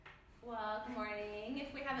Well, good morning.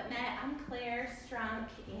 If we haven't met, I'm Claire Strunk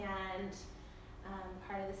and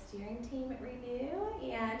part of the steering team at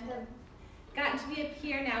Renew, and have gotten to be up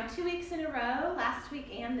here now 2 weeks in a row, last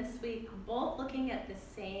week and this week, both looking at the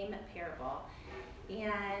same parable.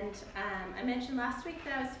 And I mentioned last week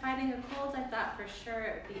that I was fighting a cold. I thought for sure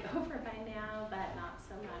it would be over by now, but not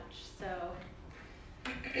so much.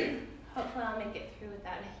 So hopefully I'll make it through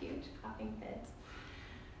without a huge coughing fit.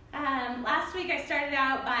 Last week I started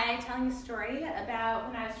out by telling a story about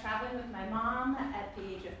when I was traveling with my mom at the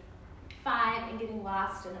age of 5 and getting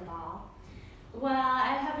lost in a mall. Well,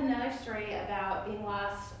 I have another story about being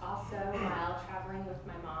lost also while traveling with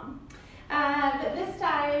my mom. But this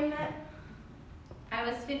time I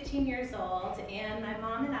was 15 years old, and my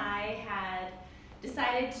mom and I had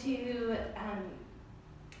decided to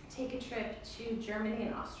take a trip to Germany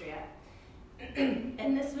and Austria.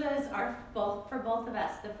 And this was for both of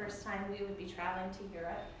us, the first time we would be traveling to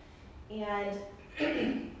Europe. And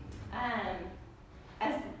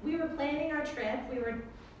as we were planning our trip, we were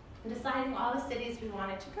deciding all the cities we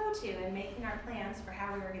wanted to go to and making our plans for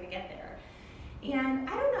how we were going to get there. And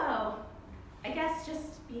I don't know, I guess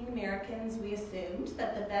just being Americans, we assumed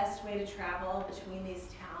that the best way to travel between these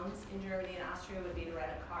towns in Germany and Austria would be to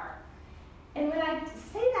rent a car. And when I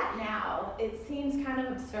say that now, it seems kind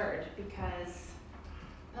of absurd because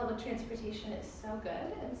public transportation is so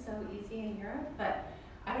good and so easy in Europe, but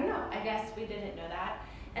I don't know, I guess we didn't know that.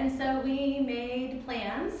 And so we made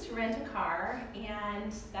plans to rent a car,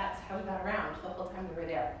 and that's how we got around the whole time we were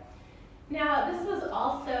there. Now, this was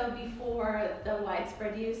also before the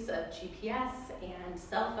widespread use of GPS and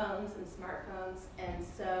cell phones and smartphones, and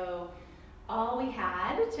so all we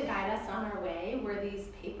had to guide us on our way were these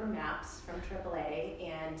paper maps from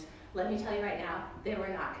AAA, and let me tell you right now, they were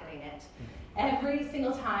not cutting it. Every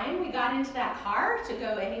single time we got into that car to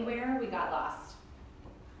go anywhere, we got lost.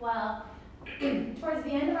 Well, towards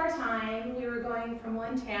the end of our time, we were going from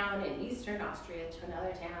one town in eastern Austria to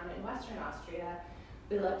another town in western Austria.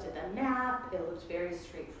 We looked at the map, it looked very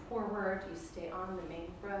straightforward, you stay on the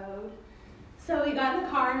main road. So we got in the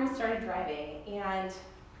car and we started driving, and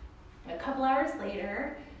a couple hours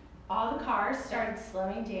later, all the cars started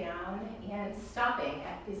slowing down and stopping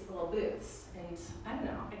at these little booths. And I don't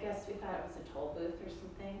know, I guess we thought it was a toll booth or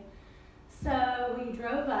something. So we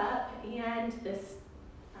drove up, and this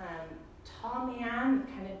tall man with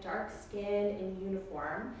kind of dark skin in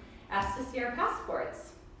uniform asked to see our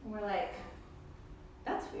passports. And we're like,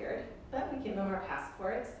 that's weird, but we give him our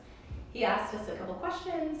passports. He asked us a couple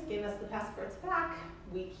questions, gave us the passports back.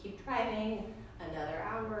 We keep driving another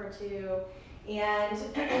hour or two, and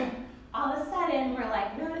all of a sudden we're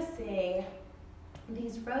like noticing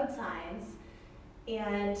these road signs,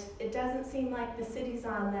 and it doesn't seem like the cities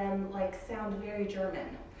on them like sound very German.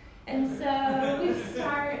 And so we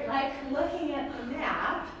start like looking at the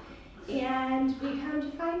map, and we come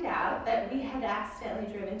to find out that we had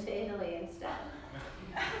accidentally driven to Italy instead.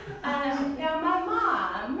 Now my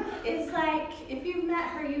mom is like, if you've met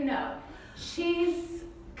her, you know, she's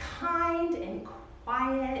kind and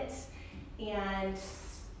quiet and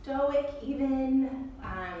stoic even.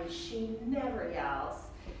 She never yells.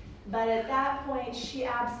 But at that point, she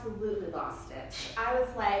absolutely lost it. I was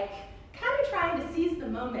like, kind of trying to seize the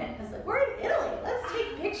moment. I was like, we're in Italy, let's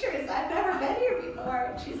take pictures. I've never been here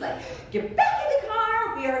before. And she's like, get back in the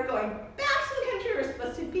car. We are going back to the country we're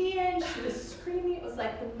supposed to be in. She was screaming. It was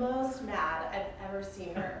like the most mad I've ever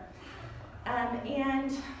seen her.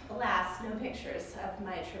 And alas, no pictures of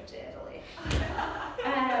my trip to Italy.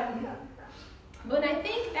 When I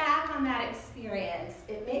think back on that experience,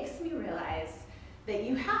 it makes me realize that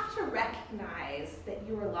you have to recognize that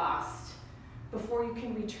you are lost before you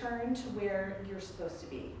can return to where you're supposed to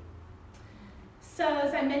be. So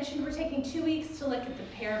as I mentioned, we're taking 2 weeks to look at the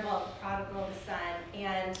parable of the prodigal son,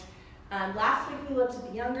 and last week we looked at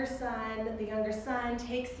the younger son. The younger son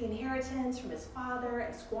takes the inheritance from his father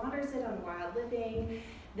and squanders it on wild living.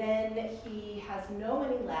 Then he has no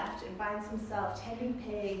money left and finds himself tending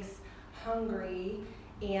pigs, hungry,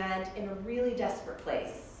 and in a really desperate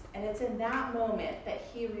place. And it's in that moment that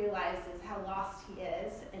he realizes how lost he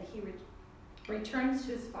is, and he returns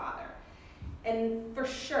to his father. And for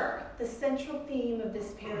sure, the central theme of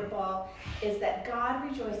this parable is that God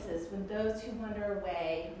rejoices when those who wander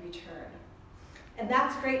away return. And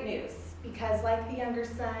that's great news, because like the younger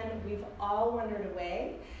son, we've all wandered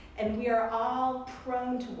away, and we are all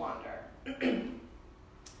prone to wander.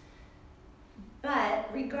 But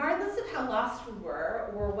regardless of how lost we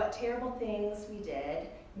were or what terrible things we did,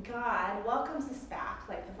 God welcomes us back,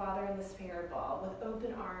 like the father in this parable, with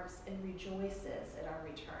open arms and rejoices at our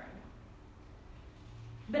return.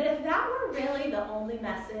 But if that were really the only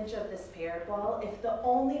message of this parable, if the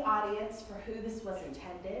only audience for who this was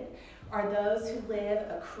intended are those who live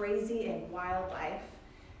a crazy and wild life,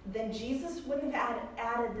 then Jesus wouldn't have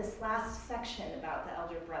added this last section about the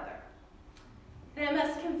elder brother. And I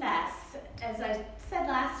must confess, as I said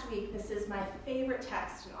last week, this is my favorite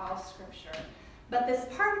text in all of Scripture. But this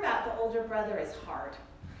part about the older brother is hard.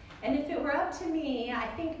 And if it were up to me, I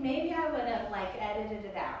think maybe I would have edited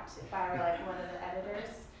it out if I were one of the editors.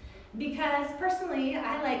 Because personally,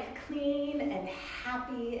 I like clean and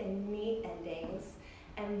happy and neat endings.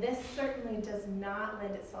 And this certainly does not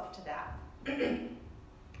lend itself to that.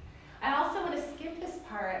 I also want to skip this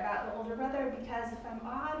part about the older brother because if I'm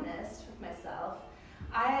honest with myself,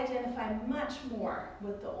 I identify much more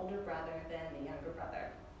with the older brother than the younger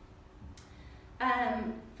brother.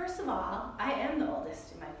 First of all, I am the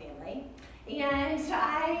oldest in my family, and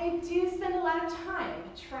I do spend a lot of time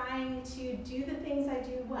trying to do the things I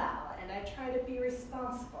do well, and I try to be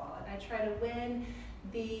responsible, and I try to win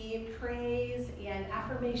the praise and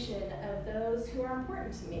affirmation of those who are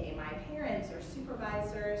important to me, my parents or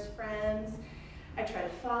supervisors, friends. I try to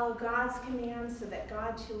follow God's commands so that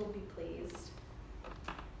God too will be pleased.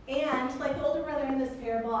 And like the older brother in this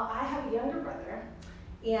parable, I have a younger brother,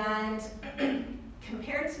 and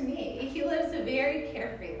compared to me, he lives a very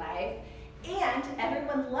carefree life, and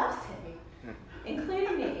everyone loves him,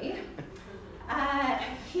 including me.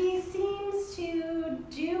 He seems to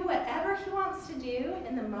do whatever he wants to do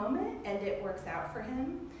in the moment, and it works out for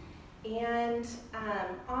him. And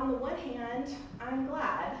on the one hand, I'm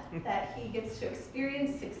glad that he gets to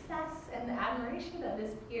experience success and the admiration of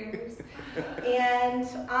his peers. And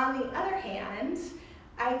on the other hand,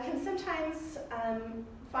 I can sometimes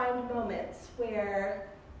find moments where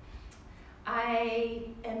I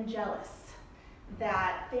am jealous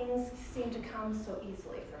that things seem to come so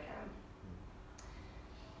easily for him.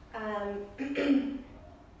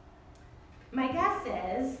 My guess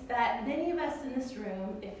is that many of us in this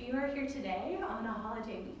room, if you are here today on a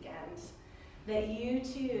holiday weekend, that you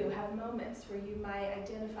too have moments where you might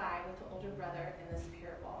identify with the older brother in this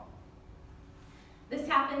parable. This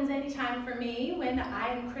happens anytime for me when I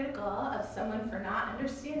am critical of someone for not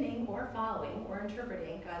understanding or following or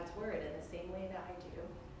interpreting God's word in the same way that I do.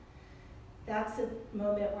 That's a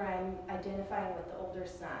moment where I'm identifying with the older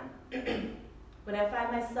son. When I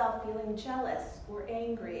find myself feeling jealous or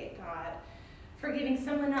angry at God for giving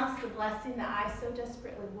someone else the blessing that I so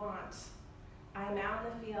desperately want, I'm out in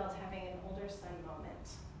the field having an older son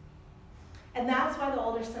moment. And that's why the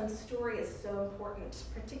older son's story is so important,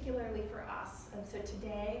 particularly for us. And so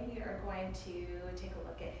today we are going to take a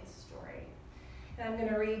look at his story. And I'm going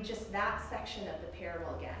to read just that section of the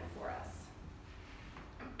parable again for us.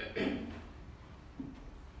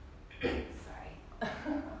 Sorry.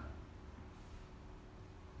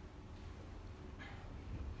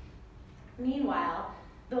 Meanwhile,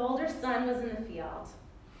 the older son was in the field.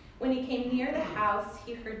 When he came near the house,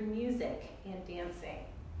 he heard music and dancing.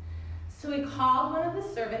 So he called one of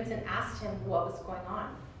the servants and asked him what was going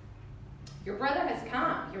on. "Your brother has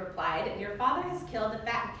come," he replied, "and your father has killed the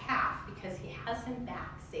fattened calf because he has him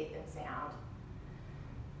back safe and sound."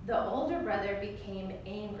 The older brother became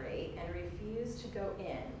angry and refused to go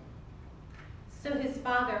in. So his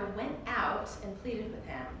father went out and pleaded with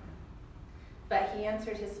him. But he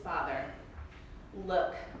answered his father,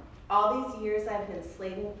 "Look, all these years I've been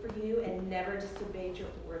slaving for you and never disobeyed your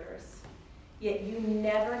orders. Yet you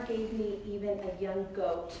never gave me even a young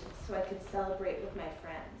goat so I could celebrate with my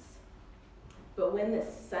friends. But when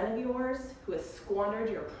this son of yours, who has squandered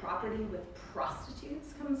your property with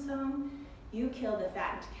prostitutes, comes home, you kill the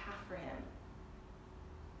fattened calf for him."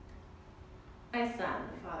 "My son,"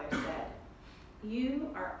 the father said,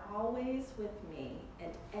 "you are always with me,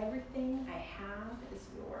 and everything I have is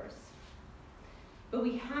yours. But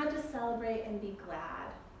we had to celebrate and be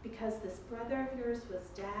glad, because this brother of yours was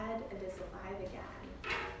dead and is alive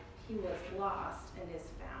again. He was lost and is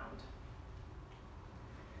found."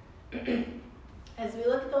 As we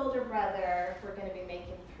look at the older brother, we're going to be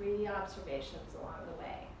making 3 observations along the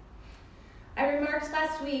way. I remarked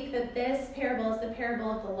last week that this parable is the parable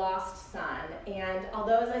of the lost son, and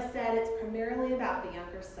although, as I said, it's primarily about the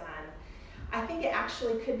younger son, I think it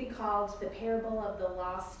actually could be called the parable of the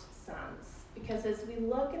lost sons, because as we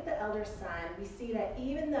look at the elder son, we see that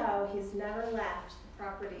even though he's never left the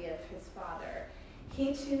property of his father,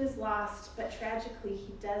 he too is lost, but tragically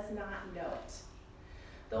he does not know it.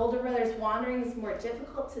 The older brother's wandering is more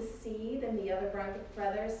difficult to see than the other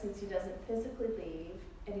brother, since he doesn't physically leave,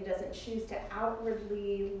 and he doesn't choose to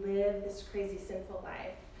outwardly live this crazy sinful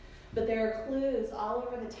life. But there are clues all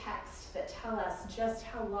over the text that tell us just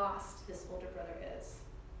how lost this older brother is.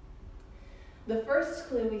 The first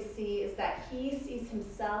clue we see is that he sees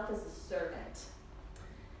himself as a servant.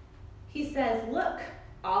 He says, "Look,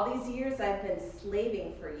 all these years I've been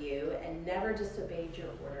slaving for you and never disobeyed your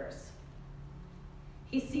orders."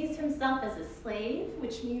 He sees himself as a slave,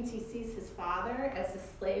 which means he sees his father as a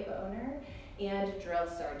slave owner and a drill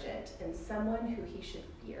sergeant and someone who he should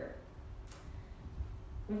fear.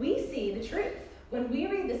 We see the truth. When we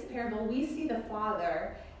read this parable, we see the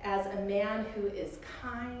father as a man who is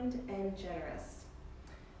kind and generous.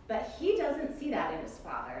 But he doesn't see that in his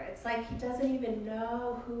father. It's like he doesn't even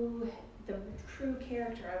know who the true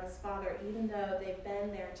character of his father, even though they've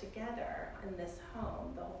been there together in this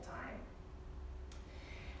home the whole time.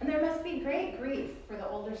 And there must be great grief for the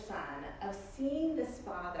older son of seeing this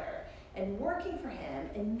father and working for him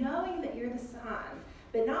and knowing that you're the son,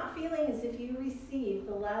 but not feeling as if you receive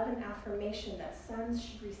the love and affirmation that sons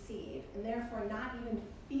should receive, and therefore not even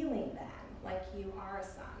feeling then like you are a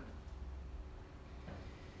son.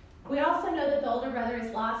 We also know that the older brother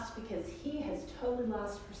is lost because he has totally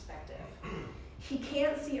lost perspective. He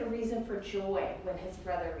can't see a reason for joy when his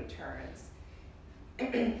brother returns.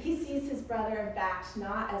 He sees his brother, in fact,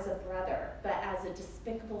 not as a brother, but as a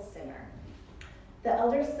despicable sinner. The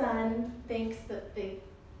elder son thinks that the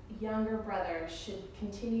younger brother should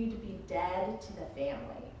continue to be dead to the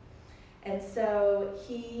family. And so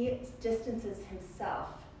he distances himself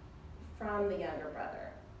from the younger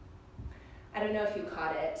brother. I don't know if you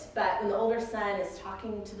caught it, but when the older son is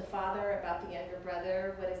talking to the father about the younger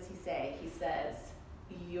brother, what does he say? He says,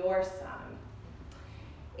 "Your son."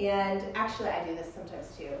 And actually, I do this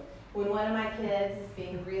sometimes too. When one of my kids is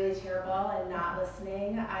being really terrible and not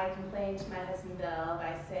listening, I complain to my husband Bill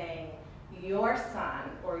by saying, "Your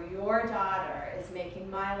son or your daughter is making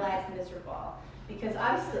my life miserable," because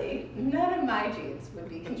obviously none of my genes would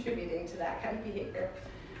be contributing to that kind of behavior.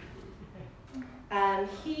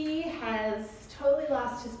 He has totally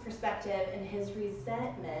lost his perspective, and his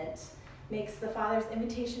resentment makes the father's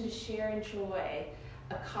invitation to share in joy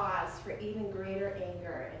a cause for even greater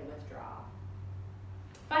anger and withdrawal.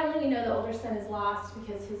 Finally, we know the older son is lost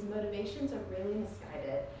because his motivations are really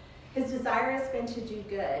misguided. His desire has been to do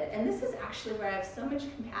good, and this is actually where I have so much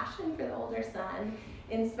compassion for the older son,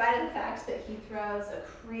 in spite of the fact that he throws a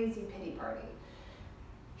crazy pity party.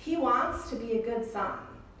 He wants to be a good son,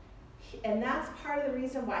 and that's part of the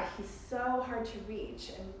reason why he's so hard to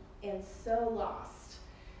reach and so lost.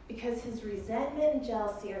 Because his resentment and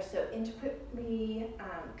jealousy are so intricately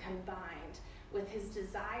combined with his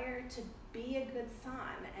desire to be a good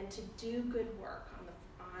son and to do good work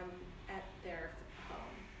at their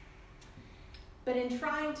home. But in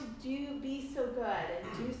trying to be so good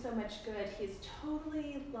and do so much good, he's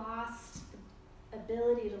totally lost the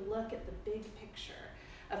ability to look at the big picture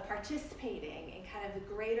of participating in kind of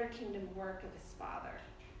the greater kingdom work of his father.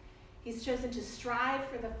 He's chosen to strive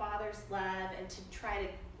for the father's love and to try to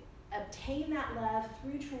obtain that love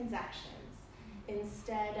through transactions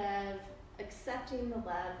instead of accepting the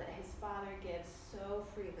love that his father gives so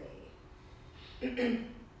freely.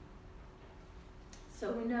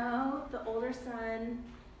 So we know the older son,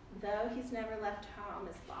 though he's never left home,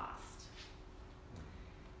 is lost.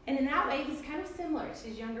 And in that way, he's kind of similar to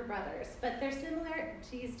his younger brothers, but their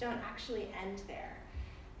similarities don't actually end there.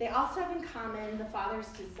 They also have in common the father's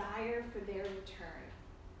desire for their return.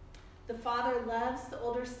 The father loves the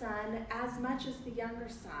older son as much as the younger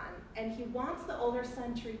son, and he wants the older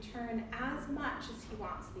son to return as much as he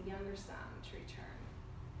wants the younger son to return.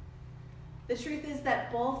 The truth is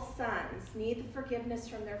that both sons need the forgiveness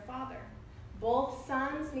from their father. Both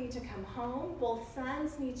sons need to come home. Both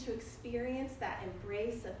sons need to experience that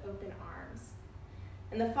embrace of open arms.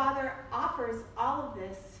 And the father offers all of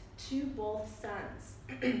this to both sons.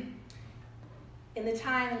 In the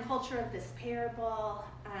time and culture of this parable,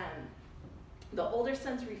 the older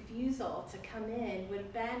son's refusal to come in would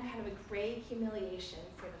have been kind of a great humiliation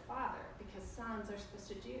for the father, because sons are supposed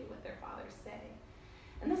to do what their fathers say.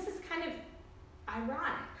 And this is kind of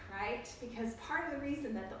ironic, right? Because part of the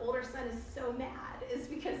reason that the older son is so mad is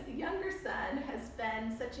because the younger son has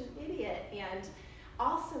been such an idiot and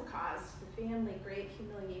also caused the family great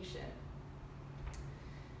humiliation.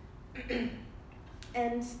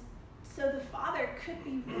 And so the father could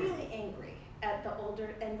be really angry at the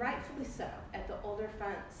older, and rightfully so, at the older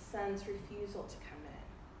son's refusal to come in.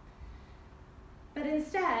 But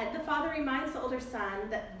instead, the father reminds the older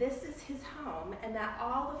son that this is his home and that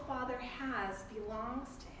all the father has belongs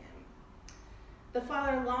to him. The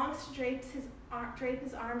father longs to drape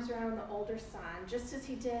his arms around the older son, just as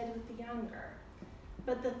he did with the younger.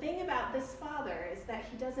 But the thing about this father is that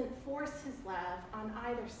he doesn't force his love on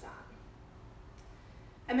either son.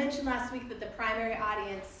 I mentioned last week that the primary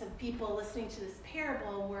audience of people listening to this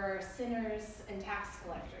parable were sinners and tax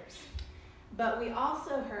collectors. But we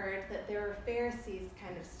also heard that there were Pharisees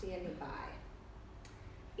kind of standing by.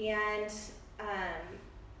 And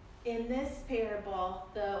in this parable,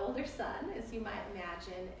 the older son, as you might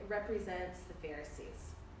imagine, represents the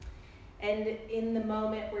Pharisees. And in the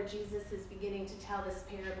moment where Jesus is beginning to tell this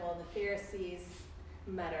parable, the Pharisees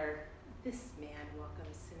mutter, "This man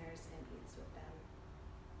welcomes sinners and eats with them."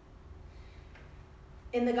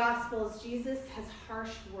 In the Gospels, Jesus has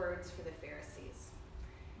harsh words for the Pharisees.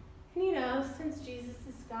 And since Jesus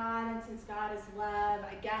is God and since God is love,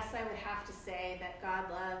 I guess I would have to say that God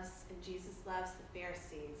loves and Jesus loves the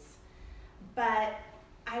Pharisees. But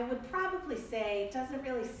I would probably say it doesn't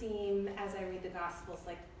really seem, as I read the Gospels,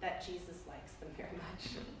 like that Jesus likes them very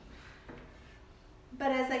much.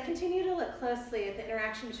 But as I continue to look closely at the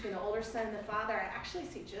interaction between the older son and the father, I actually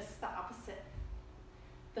see just the opposite.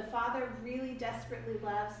 The father really desperately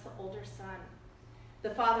loves the older son.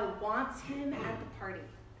 The father wants him at the party.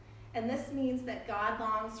 And this means that God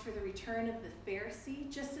longs for the return of the Pharisee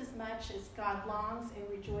just as much as God longs and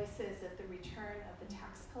rejoices at the return of the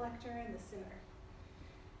tax collector and the sinner.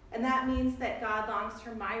 And that means that God longs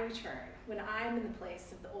for my return when I'm in the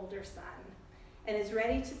place of the older son and is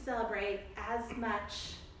ready to celebrate as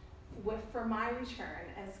much for my return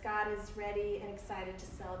as God is ready and excited to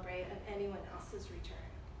celebrate of anyone else's return.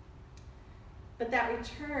 But that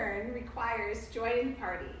return requires joining the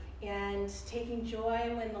party and taking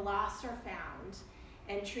joy when the lost are found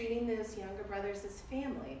and treating those younger brothers as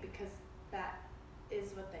family, because that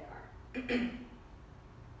is what they are.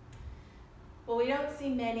 Well, we don't see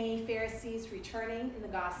many Pharisees returning in the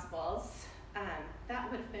Gospels. That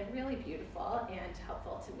would have been really beautiful and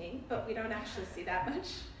helpful to me, but we don't actually see that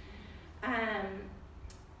much.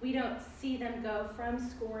 We don't see them go from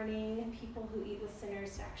scorning people who eat with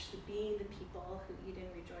sinners to actually being the people who eat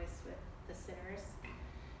and rejoice with the sinners.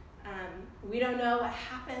 We don't know what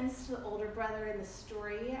happens to the older brother in the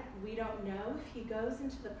story. We don't know if he goes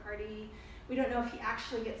into the party. We don't know if he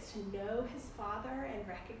actually gets to know his father and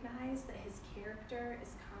recognize that his character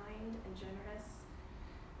is kind and generous.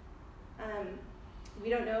 We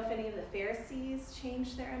don't know if any of the Pharisees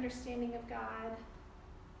changed their understanding of God.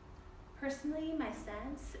 Personally, my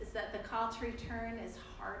sense is that the call to return is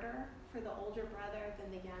harder for the older brother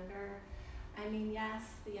than the younger. I mean, yes,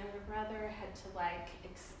 the younger brother had to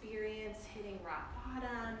experience hitting rock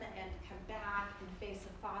bottom and come back and face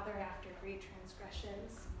a father after great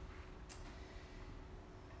transgressions.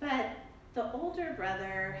 But the older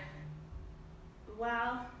brother,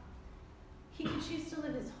 well, he could choose to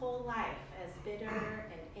live his whole life as bitter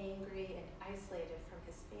and angry and isolated from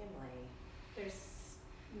his family. There's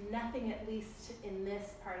nothing, at least in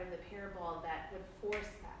this part of the parable, that would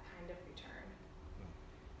force that kind of return.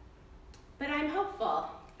 But I'm hopeful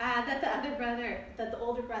that the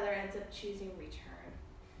older brother ends up choosing return.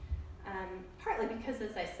 Partly because,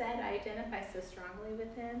 as I said, I identify so strongly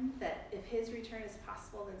with him that if his return is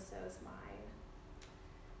possible, then so is mine.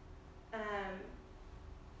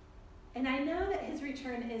 And I know that his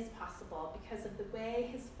return is possible because of the way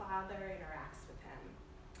his father interacts with him.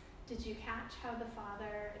 Did you catch how the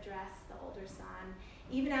father addressed the older son?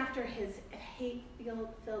 Even after his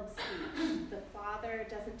hate-filled speech, the father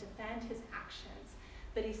doesn't defend his actions,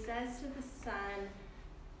 but he says to the son,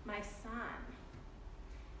 "My son."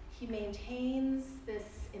 He maintains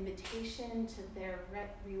this invitation to their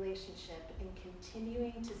relationship and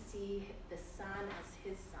continuing to see the son as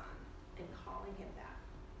his son and calling him that.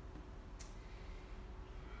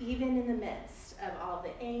 Even in the midst of all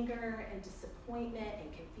the anger and disappointment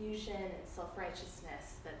and confusion and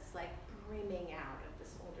self-righteousness that's brimming out of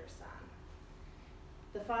this older son.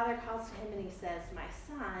 The father calls to him and he says, "My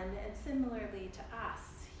son," and similarly to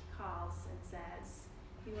us, he calls and says,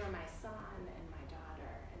 "You are my son and my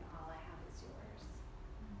daughter, and all I have is yours."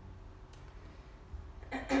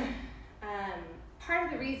 Part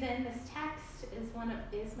of the reason this text is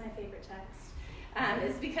my favorite text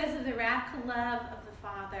is because of the radical love of the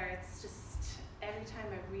Father. It's just, every time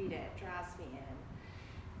I read it, draws me in.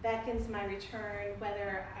 Beckons my return,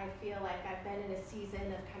 whether I feel like I've been in a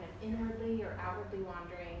season of kind of inwardly or outwardly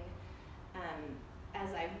wandering.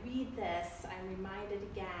 As I read this, I'm reminded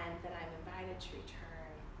again that I'm invited to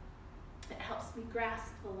return. It helps me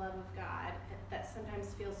grasp the love of God that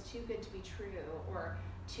sometimes feels too good to be true or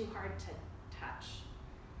too hard to touch.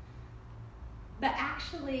 But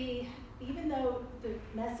actually, even though the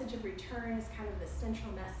message of return is kind of the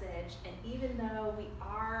central message, and even though we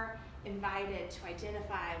are invited to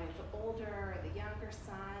identify with the older or the younger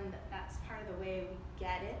son, that's part of the way we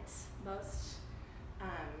get it most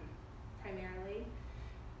primarily,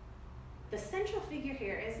 the central figure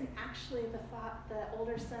here isn't actually the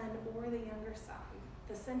older son or the younger son.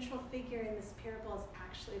 The central figure in this parable is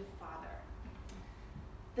actually the father.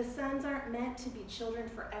 The sons aren't meant to be children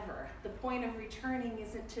forever. The point of returning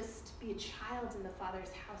isn't just to be a child in the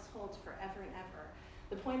father's household forever and ever.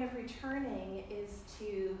 The point of returning is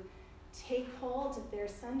to take hold of their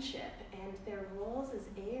sonship and their roles as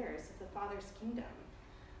heirs of the father's kingdom.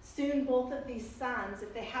 Soon, both of these sons,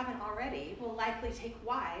 if they haven't already, will likely take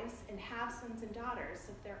wives and have sons and daughters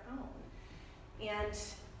of their own. And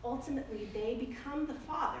ultimately, they become the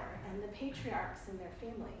father and the patriarchs in their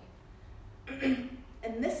family.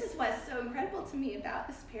 And this is what's so incredible to me about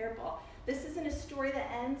this parable. This isn't a story that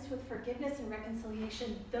ends with forgiveness and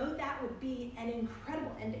reconciliation, though that would be an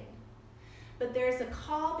incredible ending. But there's a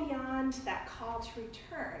call beyond that call to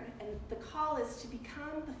return, and the call is to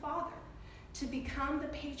become the father, to become the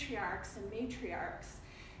patriarchs and matriarchs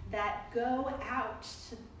that go out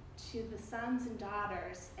to the sons and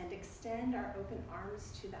daughters and extend our open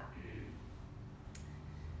arms to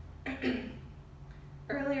them.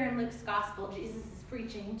 Earlier in Luke's gospel, Jesus is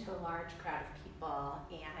preaching to a large crowd of people,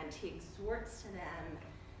 and he exhorts to them,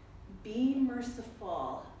 be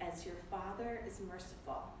merciful as your Father is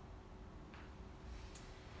merciful.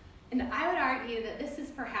 And I would argue that this is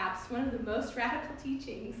perhaps one of the most radical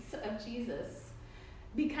teachings of Jesus,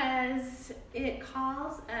 because it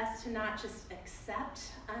calls us to not just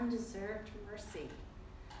accept undeserved mercy,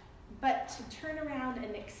 but to turn around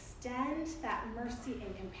and extend that mercy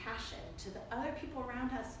and compassion to the other people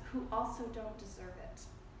around us who also don't deserve it.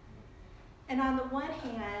 And on the one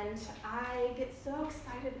hand, I get so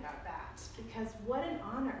excited about that, because what an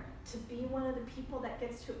honor to be one of the people that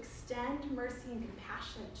gets to extend mercy and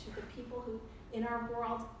compassion to the people who, in our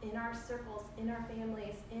world, in our circles, in our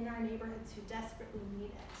families, in our neighborhoods, who desperately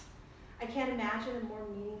need it. I can't imagine a more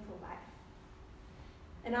meaningful life.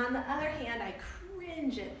 And on the other hand, I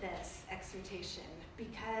cringe at this exhortation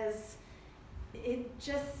because it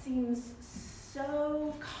just seems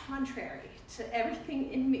so contrary to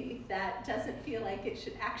everything in me that doesn't feel like it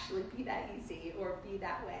should actually be that easy or be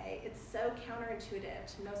that way. It's so counterintuitive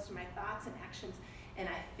to most of my thoughts and actions, and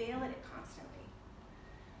I fail at it constantly.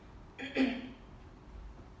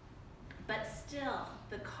 But still,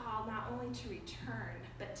 the call not only to return,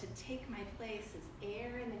 but to take my place as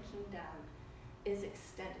heir in the kingdom is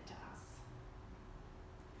extended to us.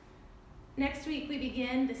 Next week, we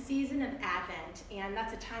begin the season of Advent, and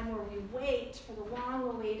that's a time where we wait for the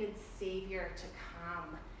long-awaited Savior to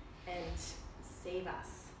come and save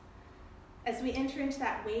us. As we enter into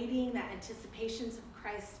that waiting, that anticipations of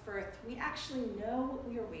Christ's birth, we actually know what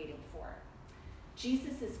we are waiting for.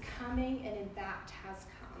 Jesus is coming, and in fact has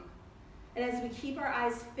come. And as we keep our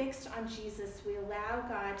eyes fixed on Jesus, we allow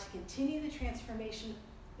God to continue the transformation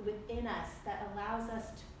within us that allows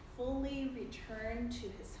us to fully return to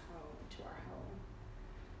his home, to our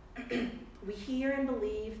home. We hear and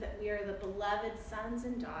believe that we are the beloved sons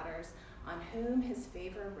and daughters on whom his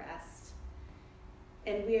favor rests,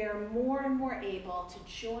 and we are more and more able to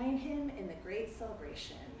join him in the great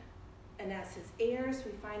celebration. And as his heirs,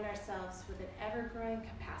 we find ourselves with an ever-growing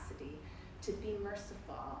capacity to be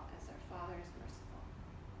merciful as our Father is merciful.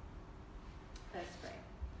 Let's pray.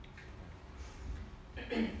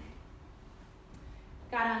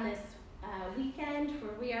 God, on this weekend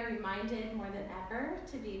where we are reminded more than ever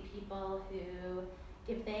to be people who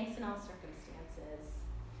give thanks in all circumstances,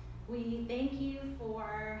 we thank you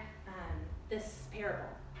for this parable.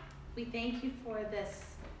 We thank you for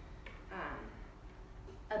this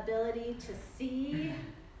ability to see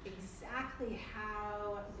exactly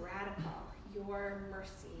how radical your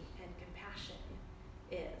mercy and compassion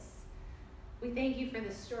is. We thank you for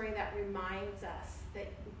the story that reminds us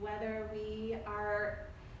that whether we are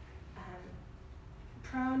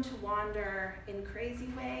prone to wander in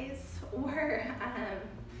crazy ways, or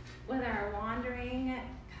whether our wandering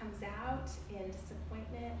comes out in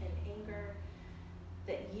disappointment and anger,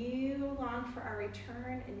 that you long for our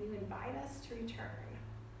return and you invite us to return.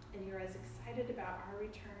 And you're as excited about our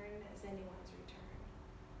return as anyone's return.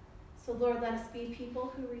 So Lord, let us be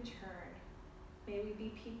people who return. May we be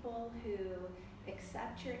people who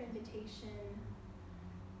accept your invitation,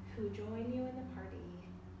 who join you in the party,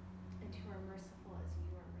 and who are merciful